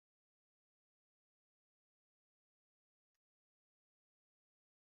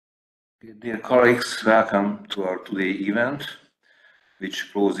Dear colleagues, welcome to our today event,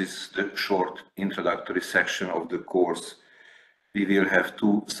 which closes the short introductory section of the course. We will have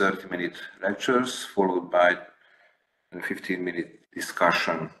two 30-minute lectures followed by a 15-minute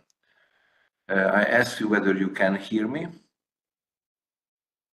discussion. I ask you whether you can hear me.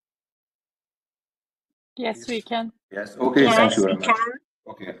 Yes, we can. Yes, okay, yes, thank you very we much.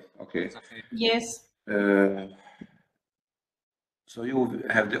 can. Okay. Yes. So you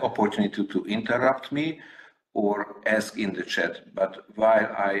have the opportunity to interrupt me or ask in the chat, but while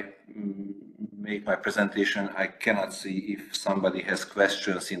I make my presentation, I cannot see if somebody has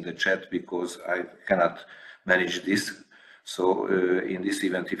questions in the chat because I cannot manage this. So in this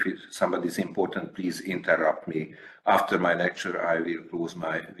event, if somebody is important, please interrupt me. After my lecture, I will close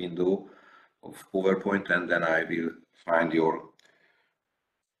my window of PowerPoint and then I will find your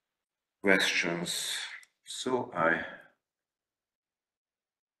questions. So I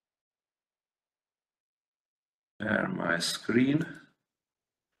share my screen.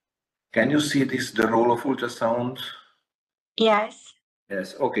 Can you see this, the role of ultrasound? Yes.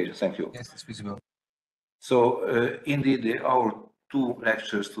 Yes, okay, thank you. Yes, it's visible. So indeed, our two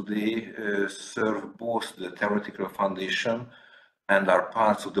lectures today serve both the theoretical foundation and are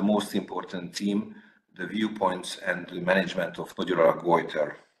parts of the most important theme, the viewpoints and the management of nodular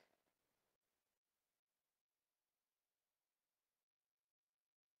goiter.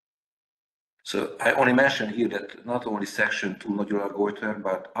 So I only mention here that not only section 2 nodular goiter,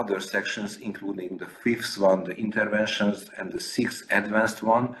 but other sections, including the fifth one, the interventions, and the sixth advanced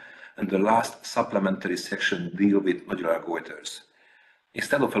one, and the last supplementary section deal with nodular goiters.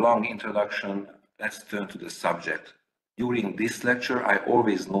 Instead of a long introduction, let's turn to the subject. During this lecture, I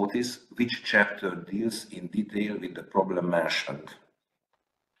always notice which chapter deals in detail with the problem mentioned.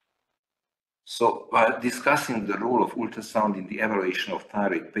 So, while discussing the role of ultrasound in the evaluation of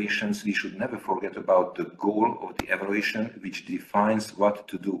thyroid patients, we should never forget about the goal of the evaluation, which defines what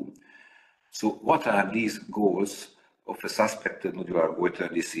to do. So, what are these goals of a suspected nodular goiter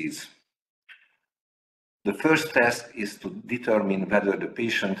disease? The first task is to determine whether the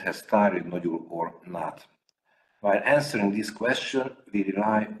patient has thyroid nodule or not. While answering this question, we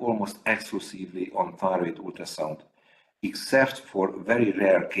rely almost exclusively on thyroid ultrasound. Except for very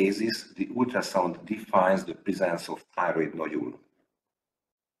rare cases, the ultrasound defines the presence of thyroid nodule.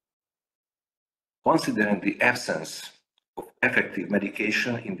 Considering the absence of effective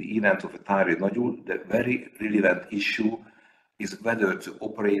medication in the event of a thyroid nodule, the very relevant issue is whether to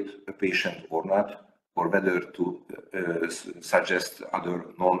operate a patient or not, or whether to suggest other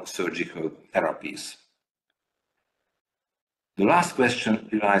non-surgical therapies. The last question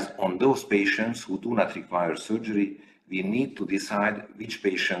relies on those patients who do not require surgery. We need to decide which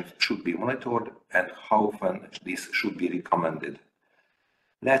patient should be monitored and how often this should be recommended.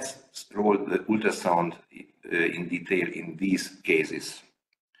 Let's roll the ultrasound in detail in these cases.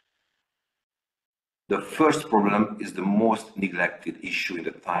 The first problem is the most neglected issue in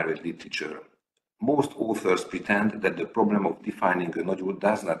the thyroid literature. Most authors pretend that the problem of defining a nodule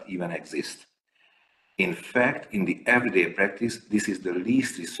does not even exist. In fact, in the everyday practice, this is the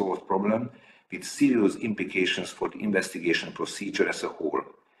least resolved problem with serious implications for the investigation procedure as a whole.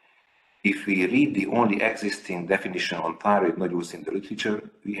 If we read the only existing definition on thyroid nodules in the literature,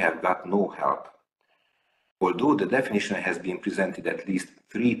 we have got no help. Although the definition has been presented at least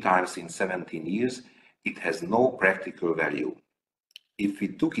 3 times in 17 years, it has no practical value. If we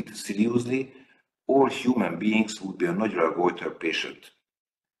took it seriously, all human beings would be a nodular goiter patient.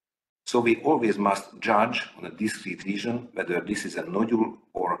 So we always must judge on a discrete lesion whether this is a nodule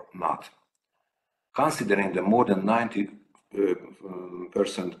or not. Considering the more than 90%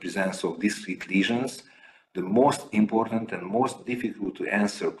 presence of discrete lesions, the most important and most difficult to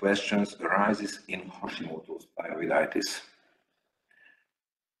answer questions arises in Hashimoto's thyroiditis.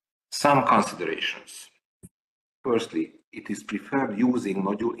 Some considerations. Firstly, it is preferred using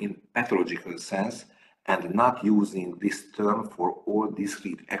nodule in pathological sense and not using this term for all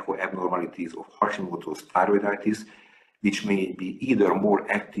discrete echo abnormalities of Hashimoto's thyroiditis, which may be either more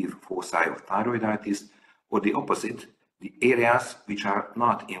active foci of thyroiditis or the opposite, the areas which are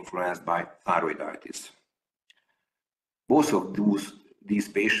not influenced by thyroiditis. Both of these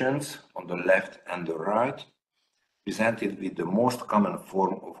patients, on the left and the right, presented with the most common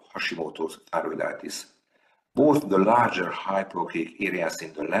form of Hashimoto's thyroiditis. Both the larger hypoechoic areas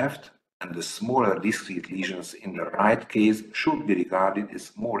in the left and the smaller discrete lesions in the right case should be regarded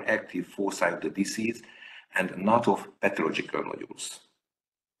as more active foci of the disease and not of pathological nodules.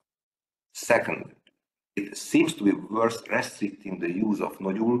 Second, it seems to be worth restricting the use of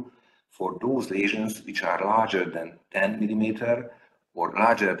nodule for those lesions which are larger than 10 mm or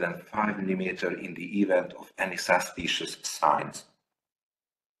larger than 5 mm in the event of any suspicious signs.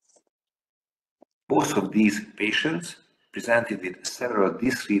 Both of these patients presented with several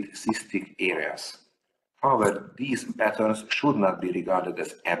discrete cystic areas. However, these patterns should not be regarded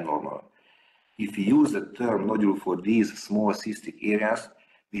as abnormal. If we use the term nodule for these small cystic areas,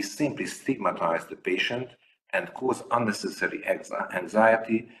 we simply stigmatize the patient and cause unnecessary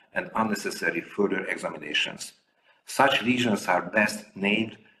anxiety and unnecessary further examinations. Such lesions are best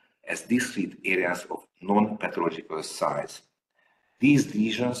named as discrete areas of non-pathological size. These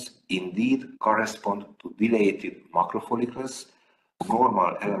lesions indeed correspond to dilated macrofollicles,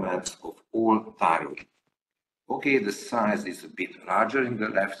 normal elements of all thyroid. Okay, the size is a bit larger in the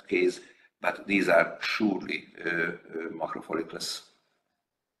left case, but these are surely macrofollicles.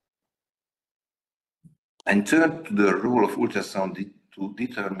 And turn to the role of ultrasound to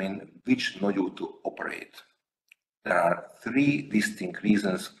determine which nodule to operate. There are three distinct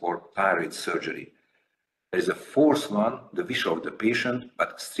reasons for thyroid surgery. There is a fourth one, the wish of the patient,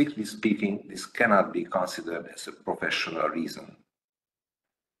 but strictly speaking, this cannot be considered as a professional reason.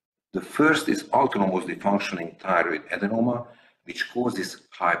 The first is autonomously functioning thyroid adenoma, which causes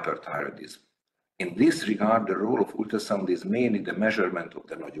hyperthyroidism. In this regard, the role of ultrasound is mainly the measurement of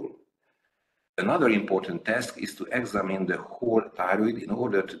the nodule. Another important task is to examine the whole thyroid in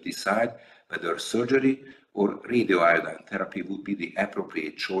order to decide whether surgery or radioiodine therapy would be the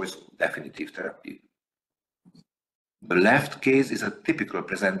appropriate choice of definitive therapy. The left case is a typical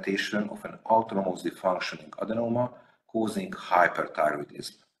presentation of an autonomously functioning adenoma causing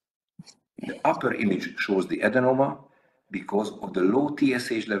hyperthyroidism. The upper image shows the adenoma. Because of the low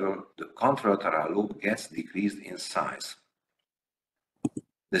TSH level, the contralateral lobe gets decreased in size.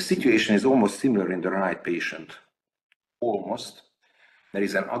 The situation is almost similar in the right patient. Almost. There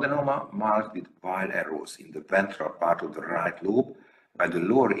is an adenoma marked with wide arrows in the ventral part of the right lobe, while the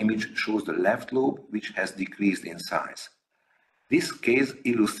lower image shows the left lobe, which has decreased in size. This case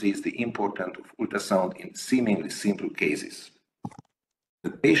illustrates the importance of ultrasound in seemingly simple cases.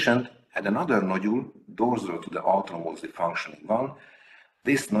 The patient had another nodule dorsal to the autonomously functioning one.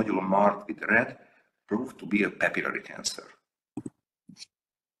 This nodule marked with red proved to be a papillary cancer.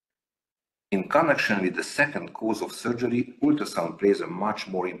 In connection with the second cause of surgery, ultrasound plays a much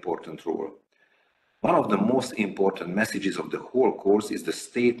more important role. One of the most important messages of the whole course is the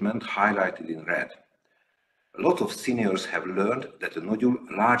statement highlighted in red. A lot of seniors have learned that a nodule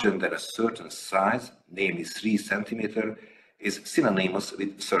larger than a certain size, namely 3 cm, is synonymous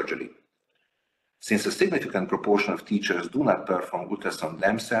with surgery. Since a significant proportion of teachers do not perform ultrasound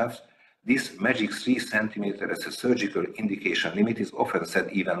themselves, this magic 3 cm as a surgical indication limit is often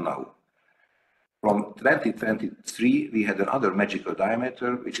said even now. From 2023, we had another magical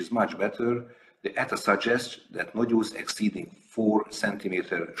diameter, which is much better. The data suggests that nodules exceeding 4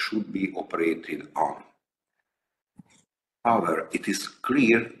 cm should be operated on. However, it is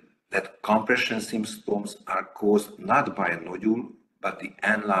clear that compression symptoms are caused not by a nodule, but the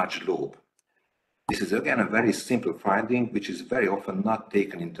enlarged lobe. This is again a very simple finding, which is very often not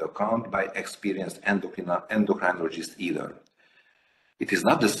taken into account by experienced endocrinologists either. It is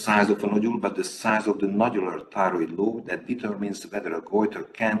not the size of a nodule, but the size of the nodular thyroid lobe that determines whether a goiter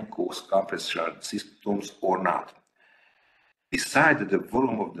can cause compression symptoms or not. Besides the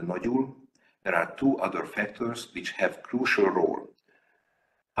volume of the nodule, there are two other factors which have crucial role.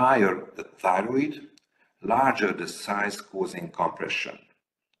 Higher the thyroid, larger the size causing compression.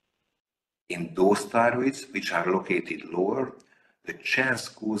 In those thyroids which are located lower, the chance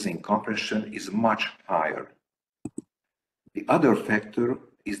causing compression is much higher. The other factor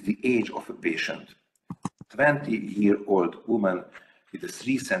is the age of a patient. A 20-year-old woman with a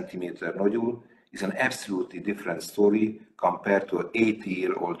 3 cm nodule is an absolutely different story compared to an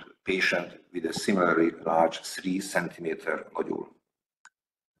 80-year-old patient with a similarly large 3 cm nodule.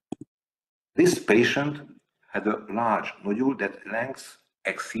 This patient had a large nodule that length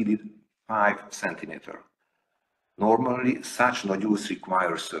exceeded 5 cm. Normally, such nodules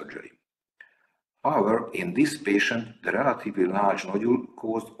require surgery. However, in this patient, the relatively large nodule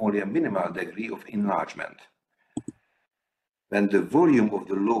caused only a minimal degree of enlargement. When the volume of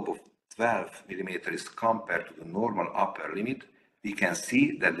the lobe of 12 mm is compared to the normal upper limit, we can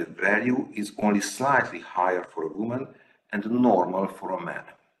see that the value is only slightly higher for a woman and normal for a man.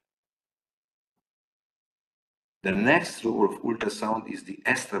 The next role of ultrasound is the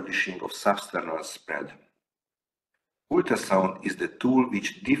establishing of substernal spread. Ultrasound is the tool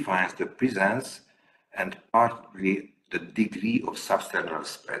which defines the presence and partly the degree of substernal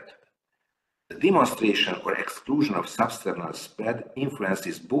spread. The demonstration or exclusion of substernal spread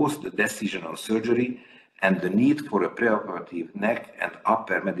influences both the decision on surgery and the need for a preoperative neck and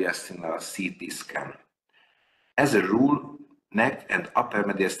upper mediastinal CT scan. As a rule, neck and upper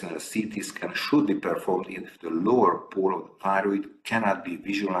mediastinal CT scan should be performed if the lower pole of the thyroid cannot be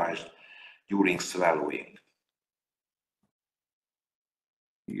visualized during swallowing.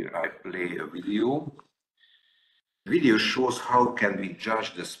 Here I play a video. The video shows how can we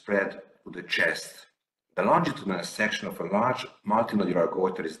judge the spread to the chest. The longitudinal section of a large multinodular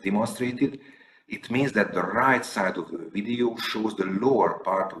goiter is demonstrated. It means that the right side of the video shows the lower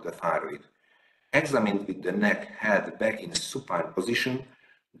part of the thyroid. Examined with the neck held back in a supine position,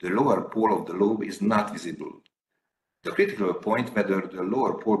 the lower pole of the lobe is not visible. The critical point whether the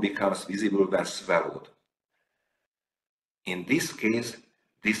lower pole becomes visible when swallowed. In this case,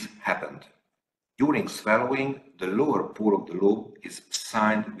 this happened. During swallowing, the lower pole of the lobe is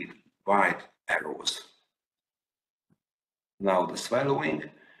signed with white arrows. Now the swallowing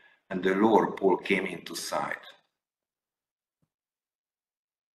and the lower pole came into sight.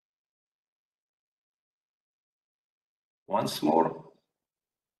 Once more.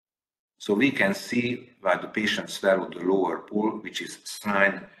 So we can see why the patient swallowed the lower pole, which is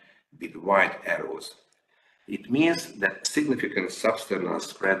signed with white arrows. It means that significant substernal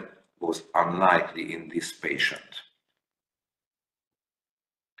spread was unlikely in this patient.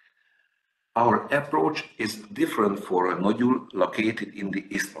 Our approach is different for a nodule located in the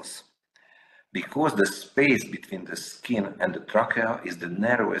isthmus. Because the space between the skin and the trachea is the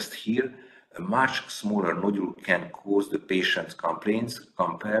narrowest here, a much smaller nodule can cause the patient's complaints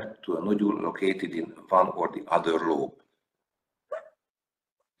compared to a nodule located in one or the other lobe.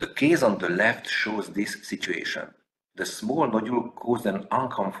 The case on the left shows this situation. The small nodule caused an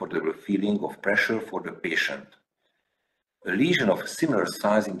uncomfortable feeling of pressure for the patient. A lesion of similar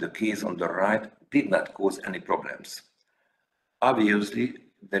size in the case on the right did not cause any problems. Obviously,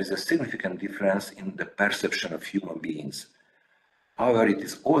 there is a significant difference in the perception of human beings. However, it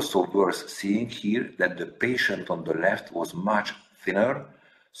is also worth seeing here that the patient on the left was much thinner,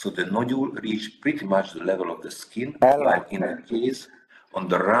 so the nodule reached pretty much the level of the skin, while in the case on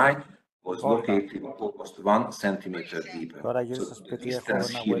the right was located almost 1 centimeter deeper. So the distance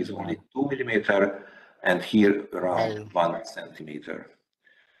here is only 2 millimeters and here around 1 centimeter.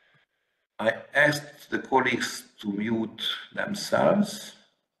 I asked the colleagues to mute themselves.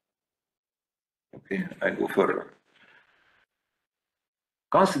 Okay, I go further.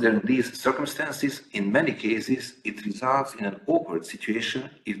 Considering these circumstances, in many cases, it results in an awkward situation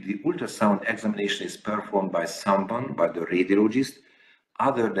if the ultrasound examination is performed by someone, by the radiologist,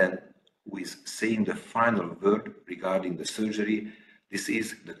 other than who is saying the final word regarding the surgery. This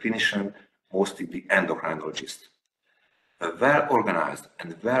is the clinician, mostly the endocrinologist. A well-organized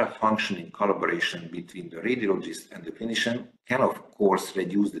and well-functioning collaboration between the radiologist and the clinician can, of course,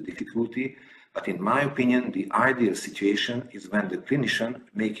 reduce the difficulty, but in my opinion, the ideal situation is when the clinician,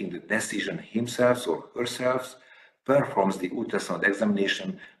 making the decision himself or herself, performs the ultrasound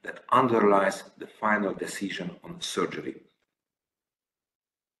examination that underlies the final decision on surgery.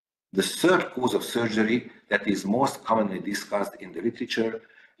 The third cause of surgery that is most commonly discussed in the literature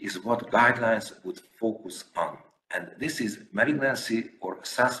is what guidelines would focus on, and this is malignancy or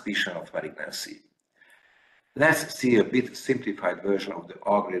suspicion of malignancy. Let's see a bit simplified version of the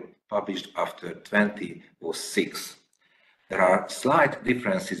algorithm published after 2006. There are slight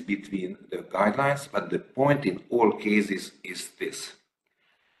differences between the guidelines, but the point in all cases is this.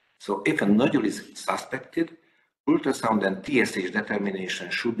 So if a nodule is suspected, ultrasound and TSH determination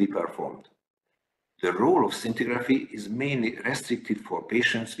should be performed. The role of scintigraphy is mainly restricted for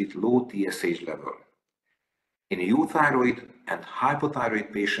patients with low TSH level. In euthyroid and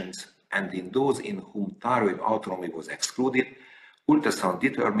hypothyroid patients, and in those in whom thyroid autonomy was excluded, ultrasound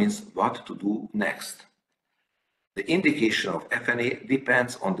determines what to do next. The indication of FNA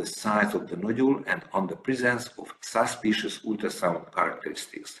depends on the size of the nodule and on the presence of suspicious ultrasound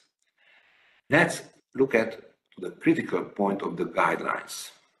characteristics. Let's look at the critical point of the guidelines.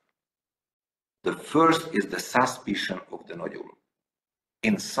 The first is the suspicion of the nodule.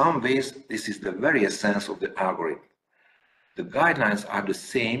 In some ways, this is the very essence of the algorithm. The guidelines are the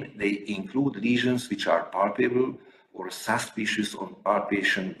same. They include lesions which are palpable or suspicious on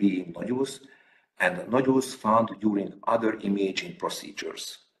palpation being nodules, and nodules found during other imaging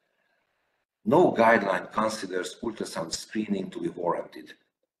procedures. No guideline considers ultrasound screening to be warranted.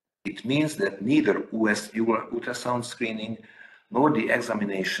 It means that neither US ultrasound screening nor the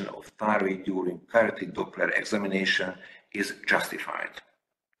examination of thyroid during carotid Doppler examination is justified.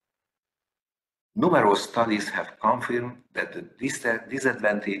 Numerous studies have confirmed that the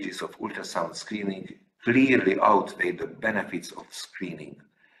disadvantages of ultrasound screening clearly outweigh the benefits of screening.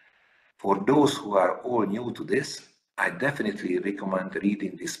 For those who are all new to this, I definitely recommend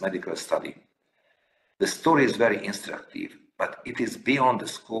reading this medical study. The story is very instructive, but it is beyond the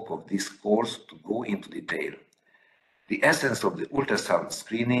scope of this course to go into detail. The essence of the ultrasound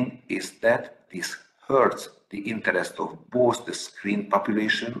screening is that this hurts the interest of both the screened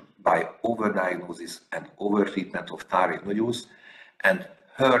population by overdiagnosis and overtreatment of thyroid nodules, and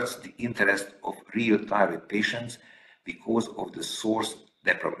hurts the interest of real thyroid patients because of the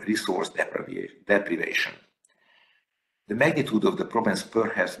resource deprivation. The magnitude of the problem is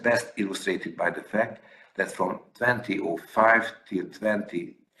perhaps best illustrated by the fact that from 2005 till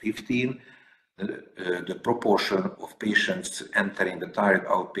 2015, the proportion of patients entering the thyroid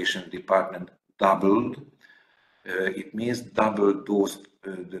outpatient department doubled. It means double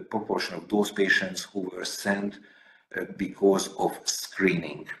the proportion of those patients who were sent because of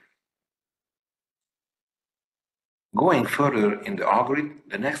screening. Going further in the algorithm,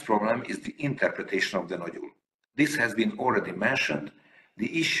 the next problem is the interpretation of the nodule. This has been already mentioned.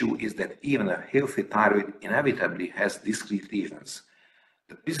 The issue is that even a healthy thyroid inevitably has discrete lesions.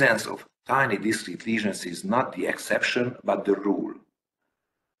 The presence of tiny discrete lesions is not the exception, but the rule.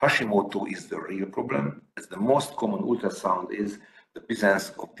 Hashimoto is the real problem, as the most common ultrasound is the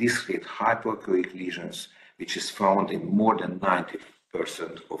presence of discrete hypoechoic lesions, which is found in more than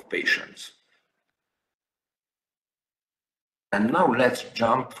 90% of patients. And now let's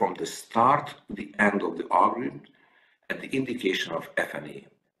jump from the start to the end of the algorithm at the indication of FNA.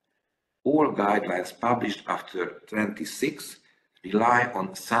 All guidelines published after 26 rely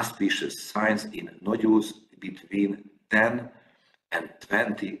on suspicious signs in nodules between 10 and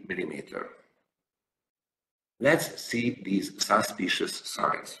 20 millimeter. Let's see these suspicious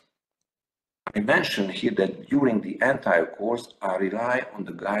signs. I mentioned here that during the entire course, I rely on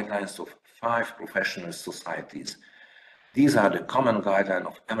the guidelines of 5 professional societies. These are the common guidelines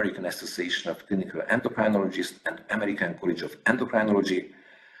of American Association of Clinical Endocrinologists and American College of Endocrinology,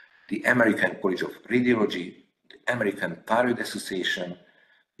 the American College of Radiology, the American Thyroid Association,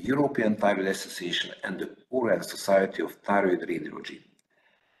 the European Thyroid Association, and the Korean Society of Thyroid Radiology.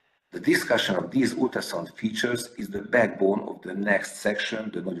 The discussion of these ultrasound features is the backbone of the next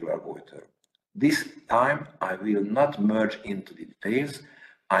section, the nodular goiter. This time I will not merge into the details.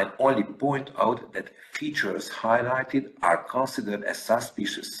 I'll only point out that features highlighted are considered as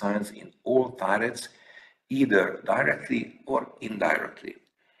suspicious signs in all thyroids, either directly or indirectly.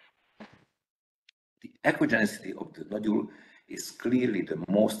 The echogenicity of the nodule is clearly the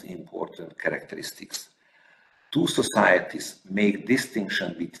most important characteristics. 2 societies make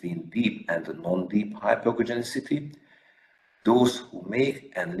distinction between deep and non-deep hypoechogenicity. Those who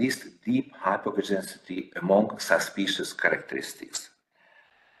make and list deep hypoechogenicity among suspicious characteristics.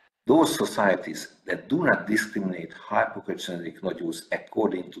 Those societies that do not discriminate hypoechogenic nodules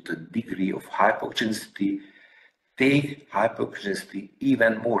according to the degree of hypoechogenicity take hypoechogenicity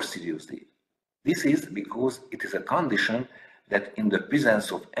even more seriously. This is because it is a condition that in the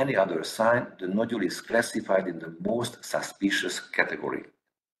presence of any other sign, the nodule is classified in the most suspicious category.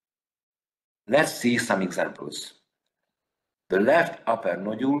 Let's see some examples. The left upper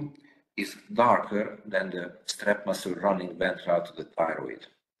nodule is darker than the strap muscle running ventral to the thyroid.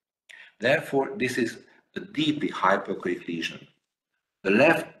 Therefore, this is a deeply hypoechoic lesion. The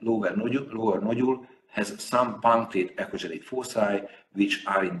left lower nodule has some punctate echogenic foci, which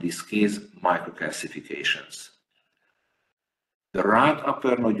are in this case microcalcifications. The right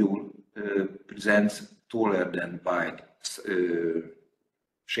upper nodule presents taller than wide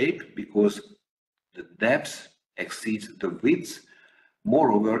shape because the depth exceeds the width.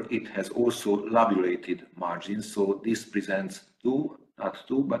 Moreover, it has also lobulated margins, so this presents not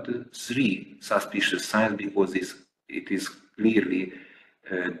two, but 3 suspicious signs because it is clearly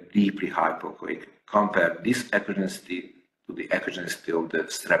deeply hypoechoic. Compare this echogenicity to the echogenicity of the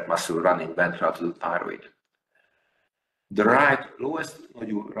strap muscle running ventral to the thyroid. The right lower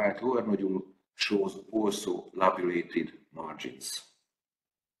nodule shows also lobulated margins.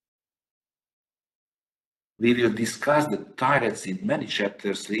 We will discuss the thyroids in many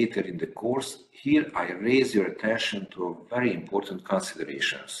chapters later in the course. Here I raise your attention to very important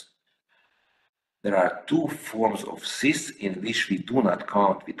considerations. There are 2 forms of cysts in which we do not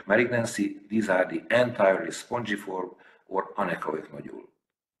count with malignancy. These are the entirely spongiform or anechoic nodule.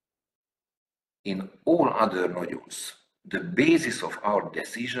 In all other nodules, the basis of our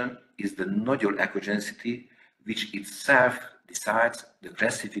decision is the nodule echogenicity, which itself decides the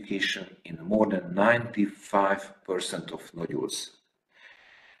classification in more than 95% of nodules.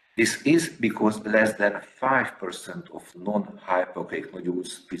 This is because less than 5% of non-hypoechoic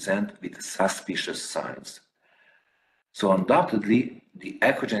nodules present with suspicious signs. So undoubtedly, the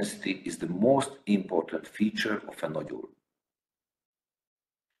echogenicity is the most important feature of a nodule.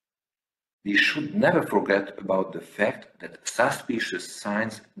 We should never forget about the fact that suspicious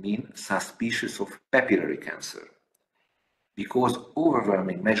signs mean suspicious of papillary cancer. Because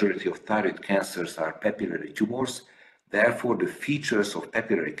overwhelming majority of thyroid cancers are papillary tumors, therefore the features of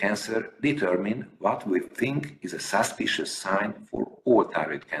papillary cancer determine what we think is a suspicious sign for all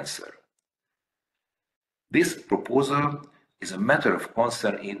thyroid cancer. This proposal is a matter of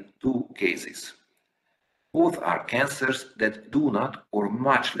concern in two cases. Both are cancers that do not or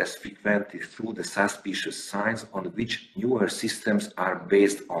much less frequently show the suspicious signs on which newer systems are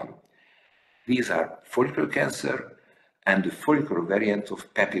based on. These are follicular cancer and the follicular variant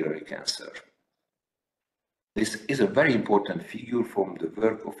of papillary cancer. This is a very important figure from the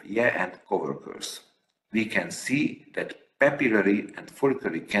work of Ye and co-workers. We can see that papillary and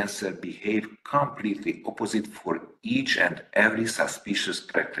follicular cancer behave completely opposite for each and every suspicious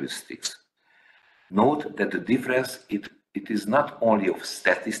characteristics. Note that the difference it is not only of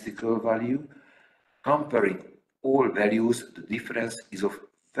statistical value. Comparing all values, the difference is of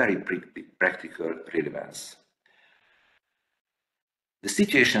very practical relevance. The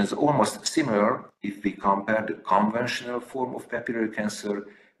situation is almost similar if we compare the conventional form of papillary cancer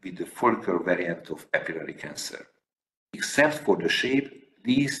with the follicular variant of papillary cancer. Except for the shape,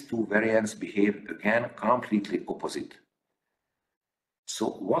 these two variants behave again completely opposite. So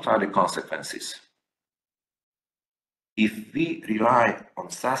what are the consequences? If we rely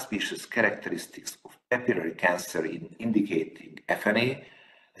on suspicious characteristics of papillary cancer in indicating FNA,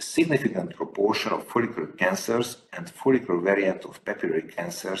 a significant proportion of follicular cancers and follicular variant of papillary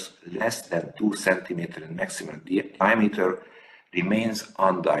cancers less than 2 cm in maximum diameter remains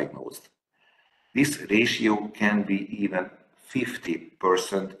undiagnosed. This ratio can be even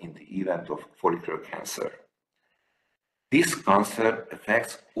 50% in the event of follicular cancer. This cancer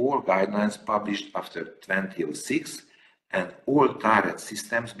affects all guidelines published after 2006 and all thyroid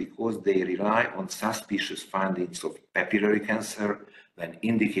systems because they rely on suspicious findings of papillary cancer when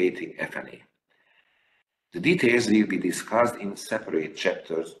indicating FNA. The details will be discussed in separate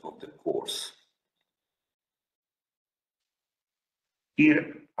chapters of the course.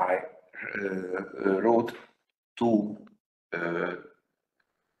 Here I wrote two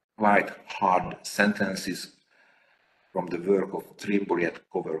quite hard sentences from the work of Trimble and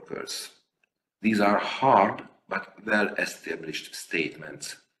co-workers. These are hard but well-established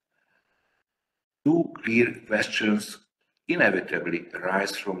statements. Two clear questions inevitably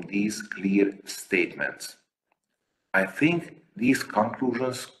arise from these clear statements. I think these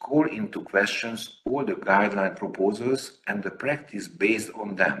conclusions call into questions all the guideline proposals and the practice based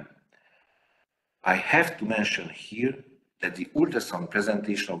on them. I have to mention here that the ultrasound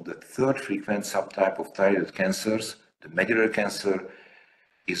presentation of the third frequent subtype of thyroid cancers, the medullary cancer,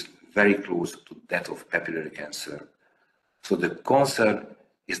 is very close to that of papillary cancer. So the concern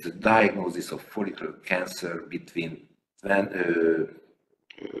is the diagnosis of follicular cancer between 10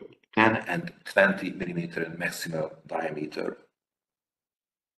 and 20 millimeter in maximal diameter.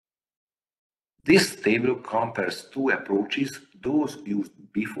 This table compares two approaches, those used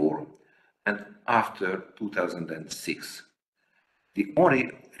before and after 2006. The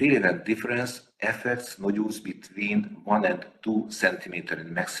only relevant difference affects nodules between 1 and 2 cm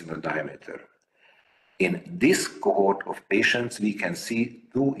in maximal diameter. In this cohort of patients, we can see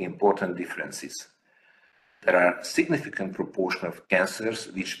two important differences. There are a significant proportion of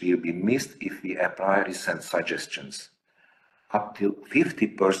cancers which will be missed if we apply recent suggestions. Up to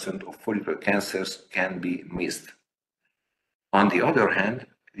 50% of follicular cancers can be missed. On the other hand,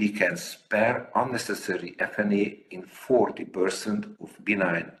 we can spare unnecessary FNA in 40% of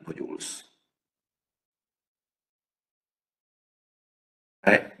benign nodules.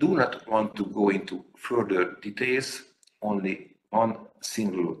 I do not want to go into further details, only one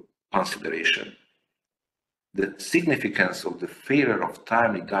single consideration. The significance of the failure of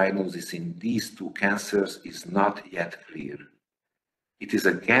timely diagnosis in these two cancers is not yet clear. It is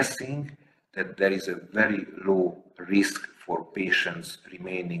a guessing that there is a very low risk for patients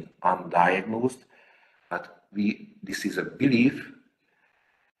remaining undiagnosed, but this is a belief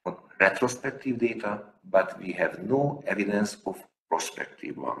on retrospective data, but we have no evidence of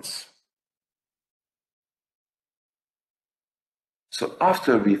prospective ones. So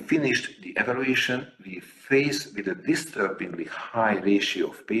after we finished the evaluation, we faced with a disturbingly high ratio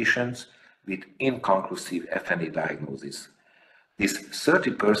of patients with inconclusive FNA diagnosis. This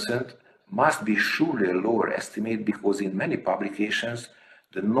 30% must be surely a lower estimate because in many publications,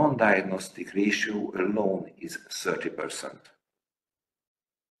 the non-diagnostic ratio alone is 30%.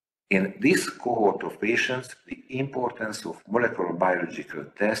 In this cohort of patients, the importance of molecular biological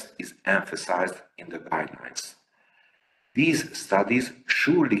tests is emphasized in the guidelines. These studies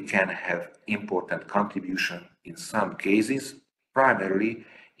surely can have important contribution in some cases, primarily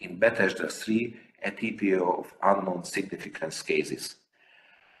in Bethesda 3 atypia of unknown significance cases.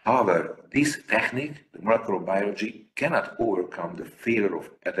 However, this technique, the molecular biology, cannot overcome the failure of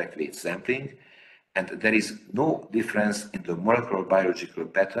adequate sampling, and there is no difference in the molecular biological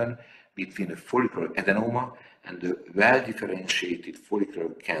pattern between a follicular adenoma and a well-differentiated follicular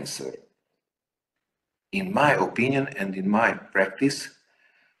cancer. In my opinion and in my practice,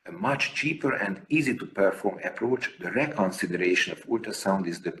 a much cheaper and easy to perform approach, the reconsideration of ultrasound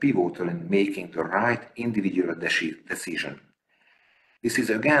is the pivotal in making the right individual decision. This is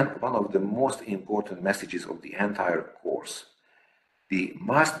again one of the most important messages of the entire course. We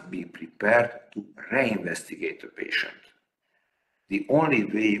must be prepared to reinvestigate the patient. The only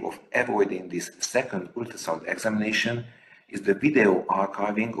way of avoiding this second ultrasound examination is the video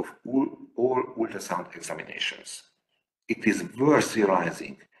archiving of all ultrasound examinations. It is worth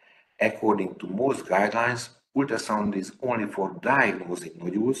realizing, according to most guidelines, ultrasound is only for diagnosing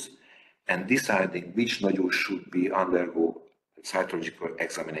nodules and deciding which nodules should be undergo cytological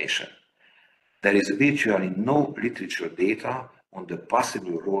examination. There is virtually no literature data on the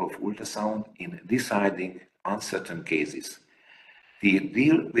possible role of ultrasound in deciding uncertain cases. We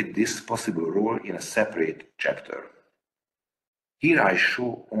deal with this possible role in a separate chapter. Here I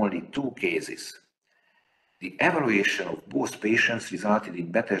show only two cases. The evaluation of both patients resulted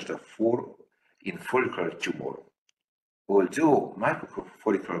in Bethesda 4 in follicular tumor. Although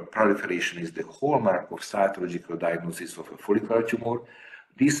microfollicular proliferation is the hallmark of cytological diagnosis of a follicular tumor,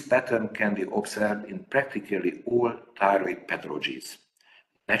 this pattern can be observed in practically all thyroid pathologies,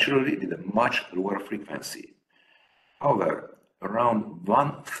 naturally with a much lower frequency. However, around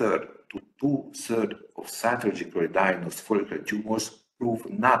 1/3 to 2/3 of cytologically diagnosed follicular tumors prove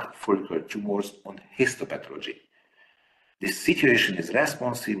not follicular tumors on histopathology. This situation is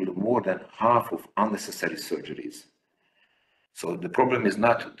responsible for more than half of unnecessary surgeries. So the problem is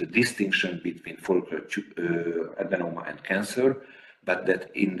not the distinction between follicular adenoma and cancer, but that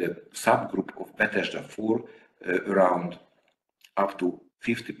in the subgroup of Bethesda 4, around up to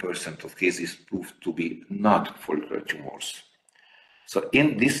 50% of cases proved to be not follicular tumors. So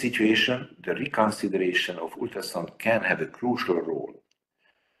in this situation, the reconsideration of ultrasound can have a crucial role.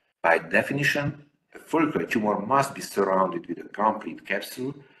 By definition, a follicular tumor must be surrounded with a complete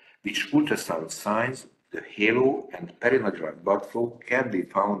capsule, which ultrasound signs, the halo and perinodular blood flow can be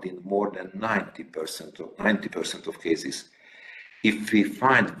found in more than 90% of cases. If we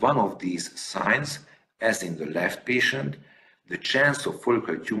find one of these signs, as in the left patient, the chance of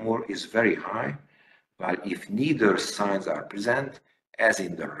follicular tumor is very high, while if neither signs are present, as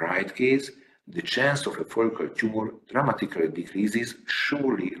in the right case, the chance of a follicular tumor dramatically decreases,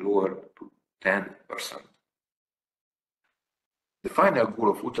 surely lower to 10%. The final goal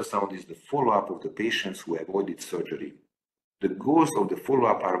of ultrasound is the follow-up of the patients who avoided surgery. The goals of the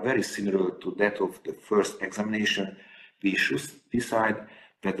follow-up are very similar to that of the first examination. We should decide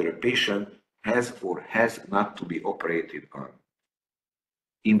whether a patient has or has not to be operated on.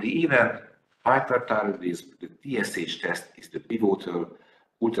 In the event hyperthyroidism, the TSH test is the pivotal.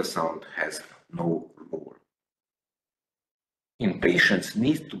 Ultrasound has no role. In patients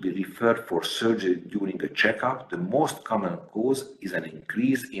need to be referred for surgery during a checkup, the most common cause is an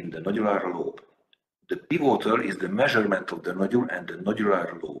increase in the nodular lobe. The pivotal is the measurement of the nodule and the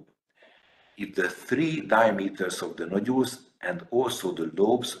nodular lobe. If the three diameters of the nodules and also the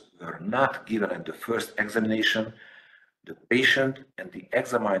lobes were not given at the first examination, the patient and the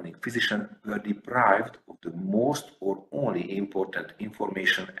examining physician were deprived of the most or only important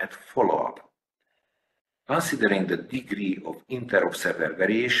information at follow-up. Considering the degree of inter-observer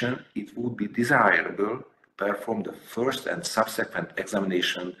variation, it would be desirable to perform the first and subsequent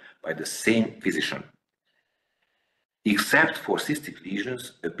examination by the same physician. Except for cystic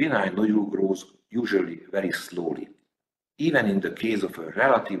lesions, a benign nodule grows usually very slowly. Even in the case of a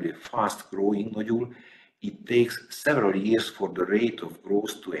relatively fast-growing nodule, it takes several years for the rate of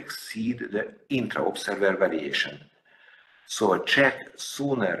growth to exceed the intra-observer variation. So a check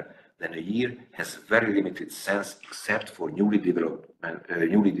sooner than a year has very limited sense except for newly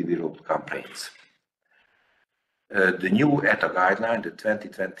developed complaints. The new ETA guideline, the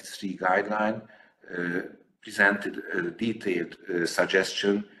 2023 guideline, presented a detailed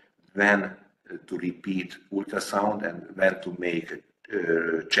suggestion when to repeat ultrasound and when to make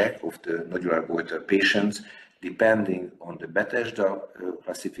a check of the nodular goiter patients, depending on the Bethesda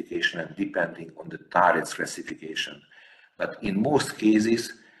classification and depending on the TARETS classification. But in most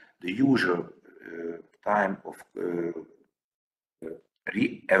cases, the usual time of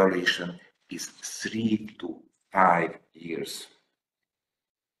re-evaluation is 3 to 5 years.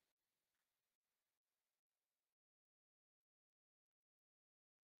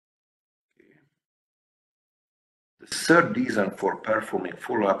 The third reason for performing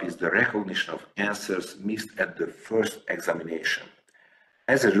follow-up is the recognition of cancers missed at the first examination.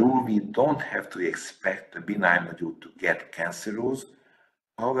 As a rule, we don't have to expect the benign nodule to get cancerous.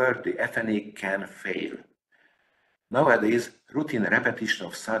 However, the FNA can fail. Nowadays, routine repetition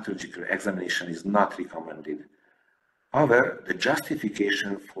of cytological examination is not recommended. However, the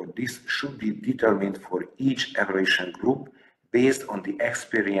justification for this should be determined for each evaluation group based on the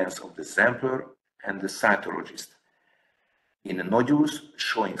experience of the sampler and the cytologist. In nodules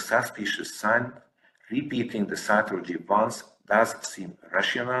showing suspicious signs, repeating the cytology once does seem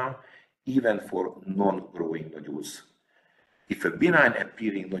rational, even for non-growing nodules. If a benign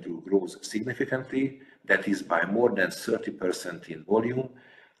appearing nodule grows significantly, that is by more than 30% in volume,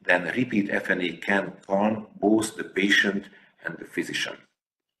 then repeat FNA can calm both the patient and the physician.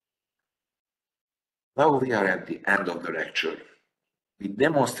 Now we are at the end of the lecture. We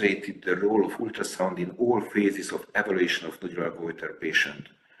demonstrated the role of ultrasound in all phases of evaluation of nodular goiter patient.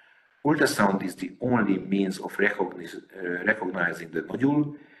 Ultrasound is the only means of recognizing the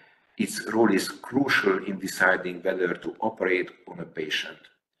nodule. Its role is crucial in deciding whether to operate on a patient.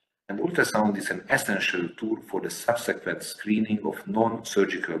 And ultrasound is an essential tool for the subsequent screening of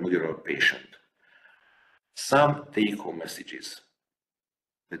non-surgical nodular patient. Some take-home messages.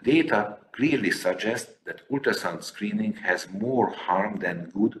 The data clearly suggests that ultrasound screening has more harm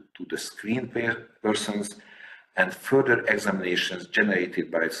than good to the screened persons, and further examinations generated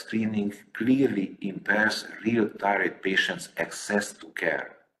by screening clearly impairs real thyroid patients' access to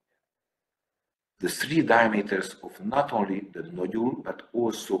care. The 3 diameters of not only the nodule but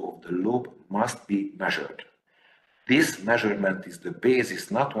also of the lobe must be measured. This measurement is the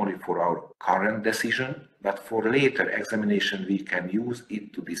basis not only for our current decision, but for later examination we can use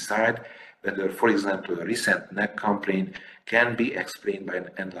it to decide whether, for example, a recent neck complaint can be explained by an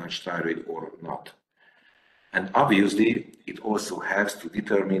enlarged thyroid or not. And obviously, it also helps to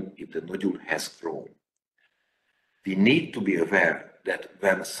determine if the nodule has grown. We need to be aware that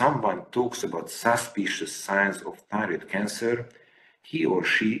when someone talks about suspicious signs of thyroid cancer, he or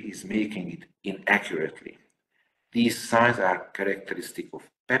she is making it inaccurately. These signs are characteristic of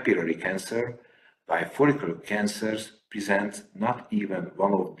papillary cancer, while follicular cancers present not even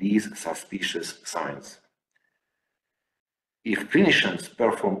one of these suspicious signs. If clinicians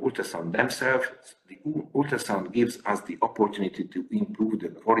perform ultrasound themselves, the ultrasound gives us the opportunity to improve the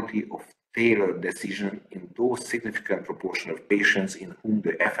quality of tailored decision in those significant proportion of patients in whom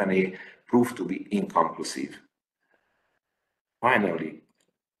the FNA proved to be inconclusive. Finally,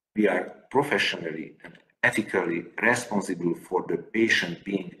 we are professionally and ethically responsible for the patient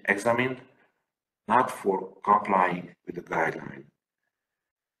being examined, not for complying with the guideline.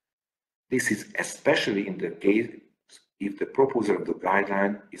 This is especially in the case if the proposal of the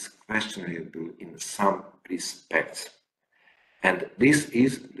guideline is questionable in some respects. And this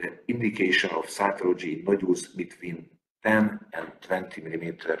is the indication of cytology nodules between 10 and 20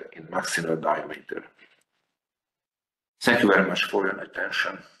 mm in maximal diameter. Thank you very much for your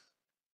attention.